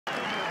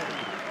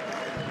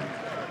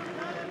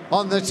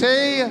On the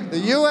tee, the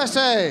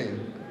USA.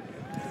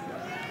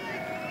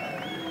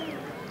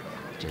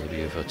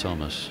 Debut for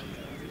Thomas.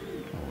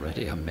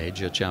 Already a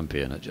major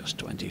champion at just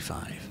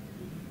 25.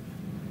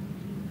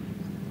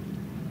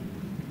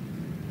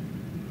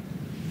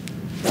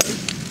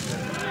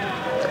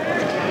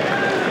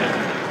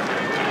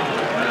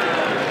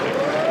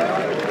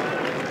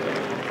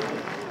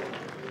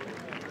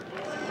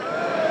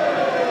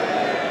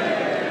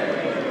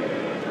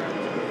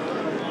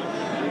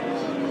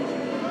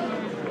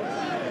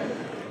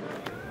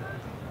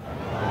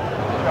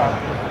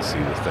 See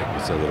the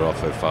thickness of the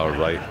rough, how far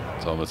right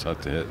Thomas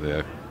had to hit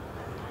there.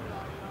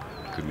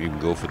 Couldn't even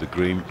go for the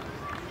green.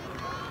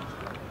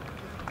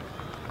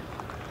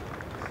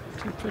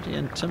 Two pretty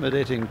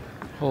intimidating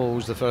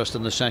holes, the first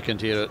and the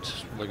second here at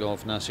Le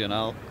Golf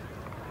National.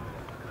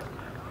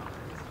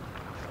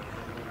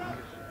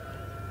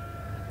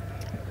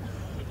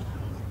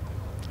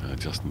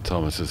 Justin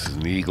Thomas, this is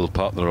an eagle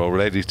putt. They're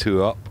already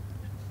 2 up.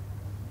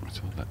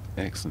 So that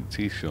excellent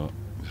tee shot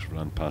just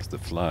ran past the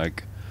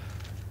flag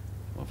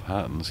of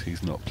Hatton's.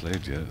 He's not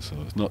played yet, so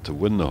it's not to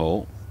win the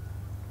hole,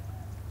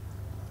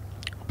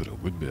 but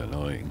it would be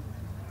annoying.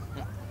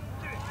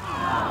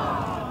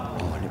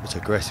 Oh, and it was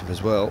aggressive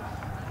as well.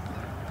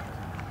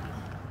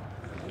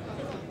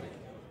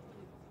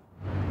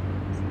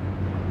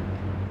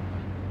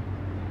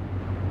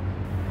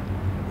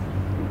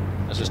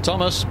 This is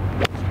Thomas.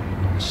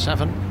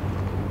 7.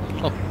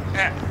 Oh.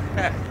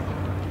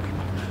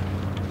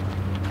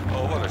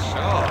 Oh, what a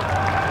shot.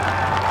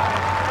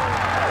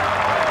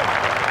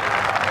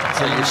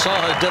 So you saw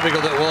how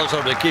difficult it was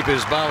for him to keep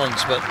his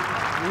balance, but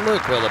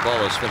look where the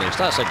ball is finished.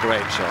 That's a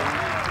great shot.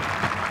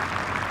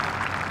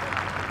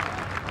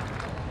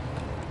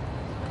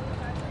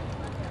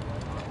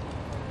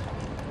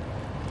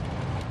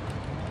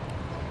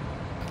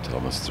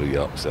 Thomas 3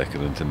 up,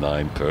 second into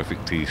 9,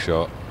 perfect tee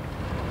shot.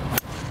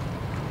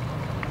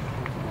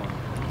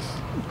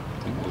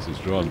 I think this is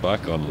drawn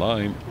back on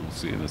line. We'll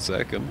see in a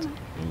second.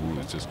 Ooh,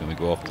 it's just going to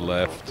go off the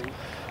left.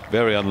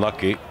 Very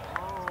unlucky.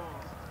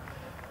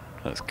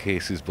 That's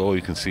Casey's ball.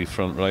 You can see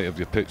front right of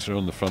your picture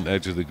on the front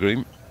edge of the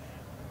green.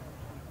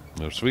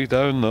 They're 3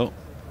 down though,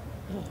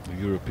 the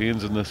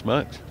Europeans in this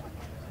match.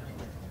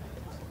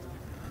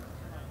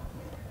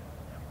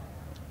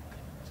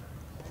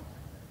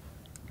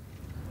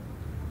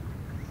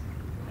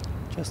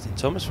 Justin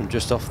Thomas from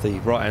just off the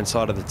right-hand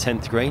side of the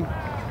 10th green.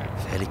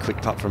 Fairly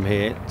quick putt from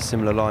here.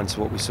 Similar line to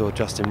what we saw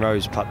Justin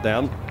Rose putt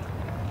down.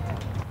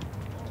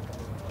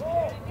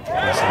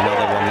 That's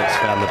another one that's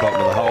found the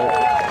bottom of the hole.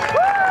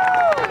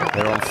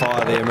 They're on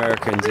fire, the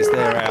Americans. It's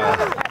their hour.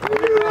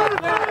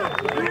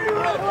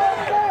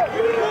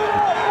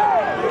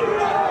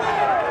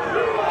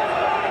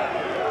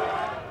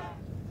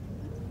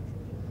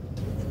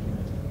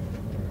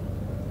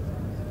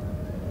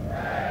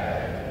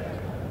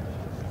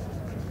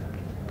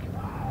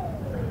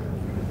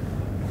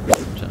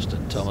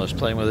 Justin Thomas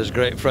playing with his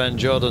great friend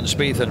Jordan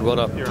Spieth, and what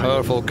a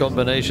powerful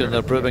combination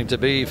they're proving to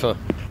be for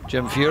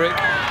Jim Furyk.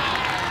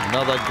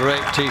 Another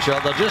great tee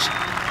shot. They're just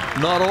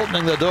not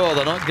opening the door.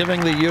 They're not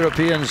giving the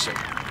Europeans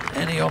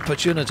any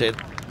opportunity.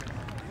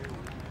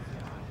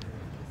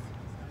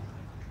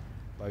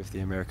 Both the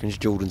Americans,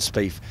 Jordan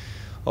Spieth,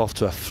 off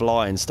to a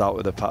flying start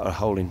with a putter,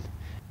 holding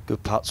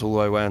good putts all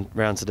the way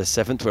round to the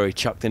 7th, where he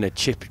chucked in a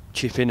chip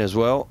in as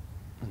well.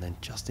 And then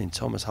Justin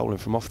Thomas holding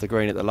from off the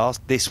green at the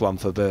last. This one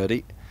for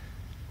birdie.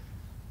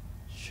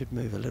 Should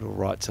move a little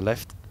right to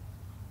left.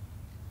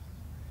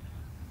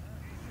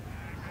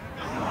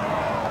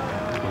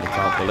 Really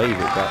can't believe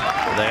it, but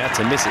they had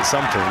to miss at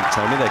some point,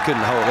 Tony. They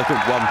couldn't hold. They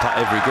couldn't one putt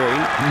every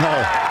green.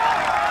 No.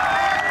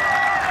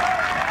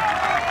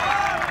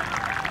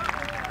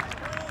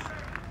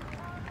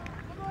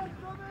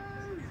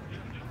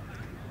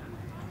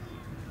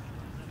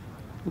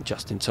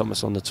 Justin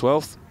Thomas on the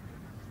 12th.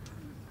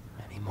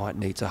 And he might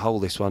need to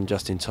hold this one,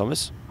 Justin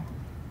Thomas.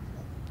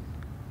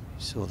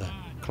 You saw the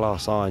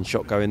class iron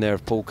shot go in there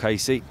of Paul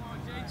Casey.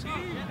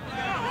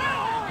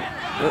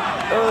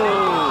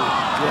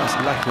 Just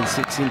lacking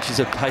 6 inches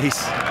of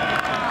pace.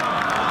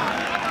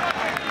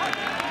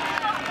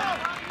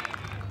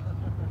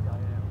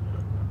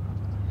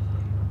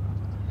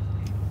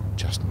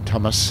 Justin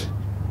Thomas.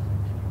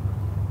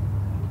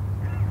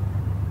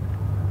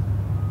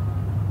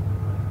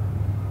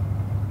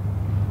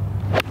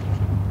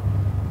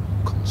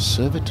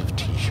 Conservative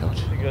tee shot.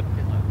 Be good.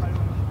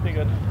 Be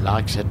good.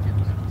 Likes it.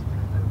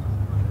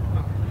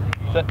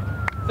 Set.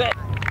 Set.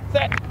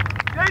 Set.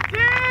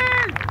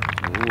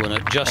 Oh, and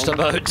it just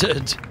about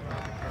did.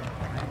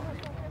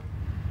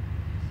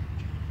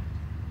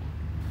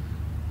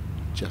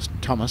 Justin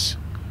Thomas.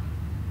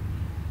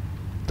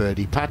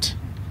 Birdie putt.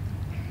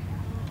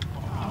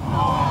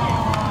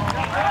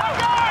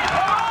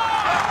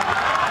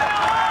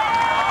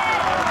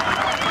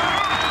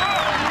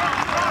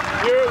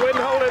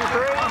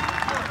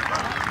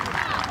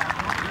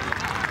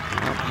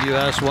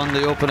 US won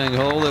the opening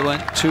hole. They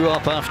went 2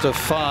 up after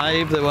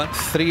 5. They went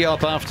 3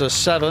 up after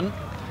 7.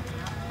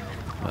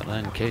 But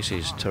then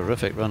Casey's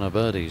terrific run of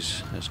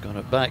birdies has got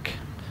it back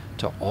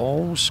to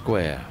all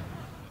square.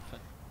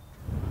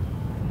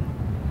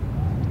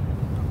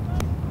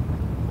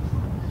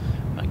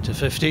 Back to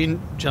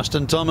 15,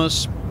 Justin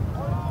Thomas.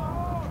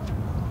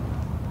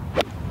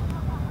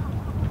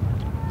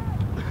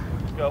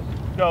 Go,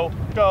 go,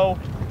 go,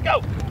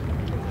 go!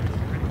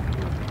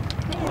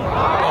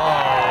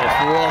 Oh,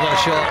 what a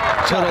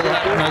shot. Tyrrell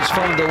Hatton has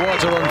found the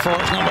water,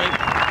 unfortunately.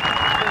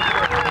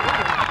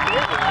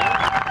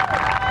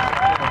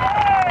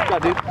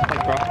 Dude.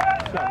 Thanks, bro.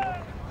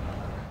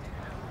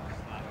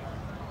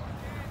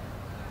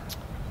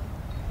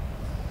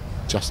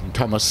 Justin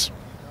Thomas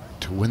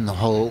to win the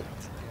hole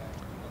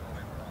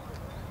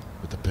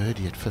with the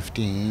birdie at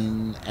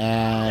 15,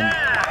 and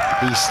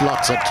he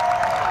slots it.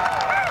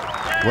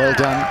 Well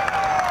done.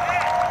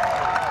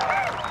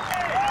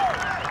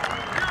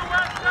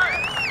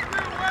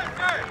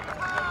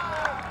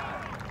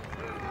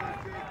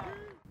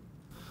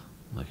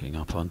 Looking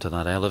up onto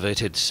that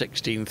elevated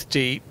 16th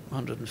tee,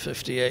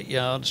 158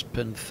 yards,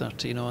 pin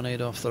 13 on 8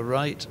 off the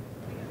right.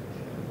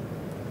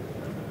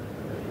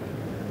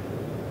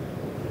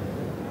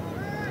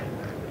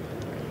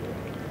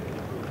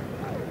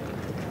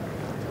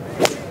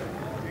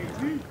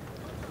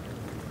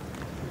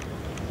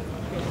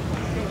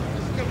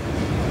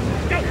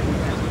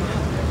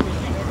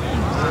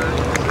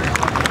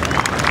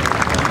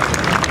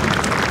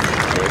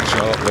 Great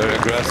shot, very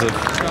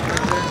aggressive.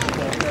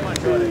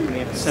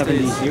 70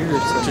 here,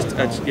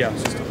 just yeah,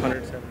 it's just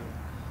 170.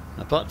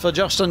 A putt for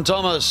Justin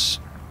Thomas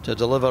to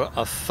deliver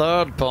a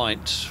third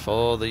point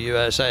for the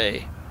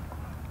USA.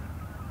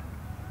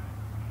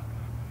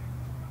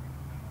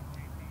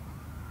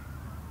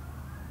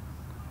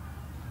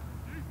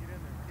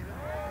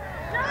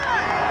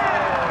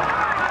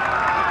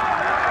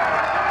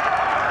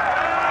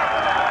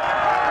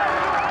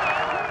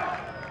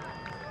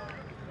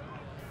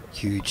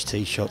 Huge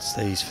tee shots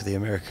these for the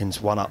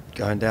Americans. One up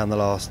going down the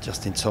last,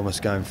 Justin Thomas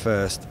going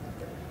first.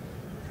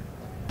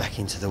 Back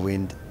into the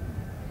wind.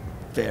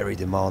 Very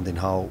demanding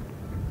hole.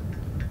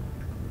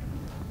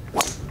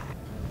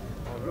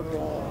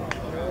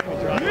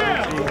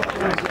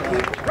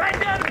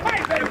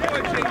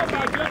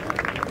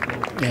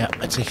 Yeah,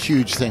 it's a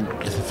huge thing.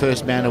 If the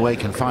first man away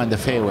can find the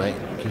fairway,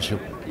 gives your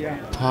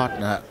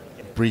partner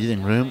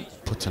breathing room,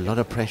 puts a lot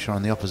of pressure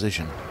on the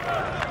opposition.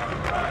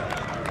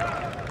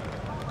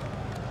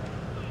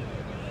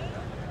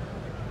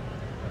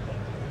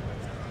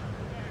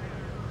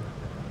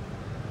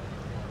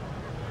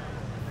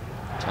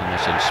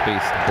 Thomas and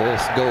Spieth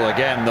both go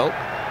again, though.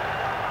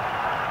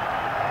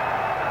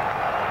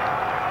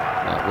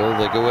 But will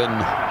they go in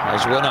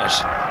as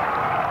winners?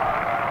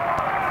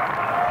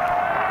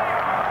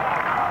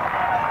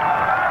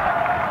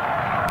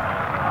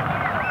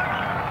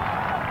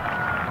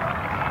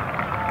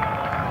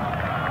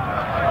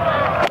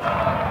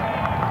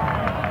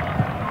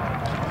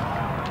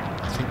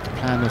 I think the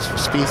plan was for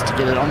Spieth to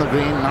get it on the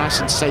green nice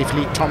and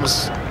safely.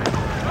 Thomas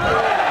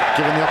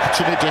given the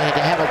opportunity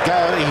to have a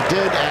go, he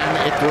did, and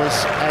it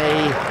was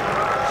a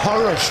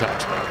horror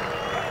shot.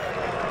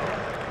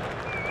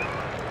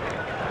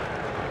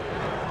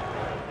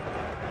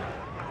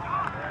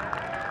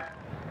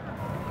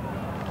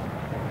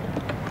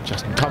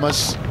 Justin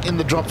Thomas in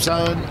the drop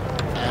zone,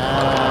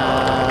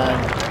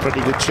 and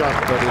pretty good shot,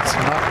 but it's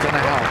not going to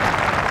help.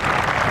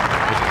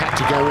 It had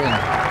to go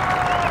in.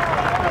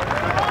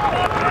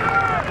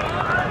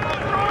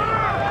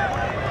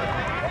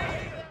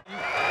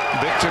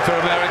 Victory for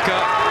America.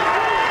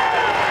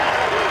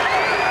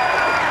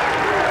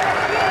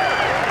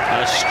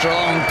 A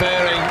strong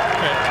pairing.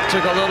 It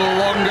took a little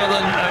longer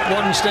than at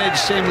one stage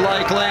seemed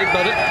likely,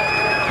 but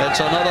it's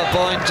another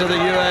point to the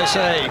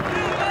USA.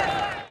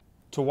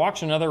 To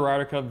watch another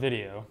Ryder Cup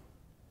video,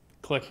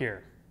 click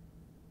here.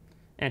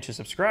 And to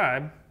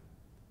subscribe,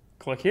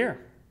 click here.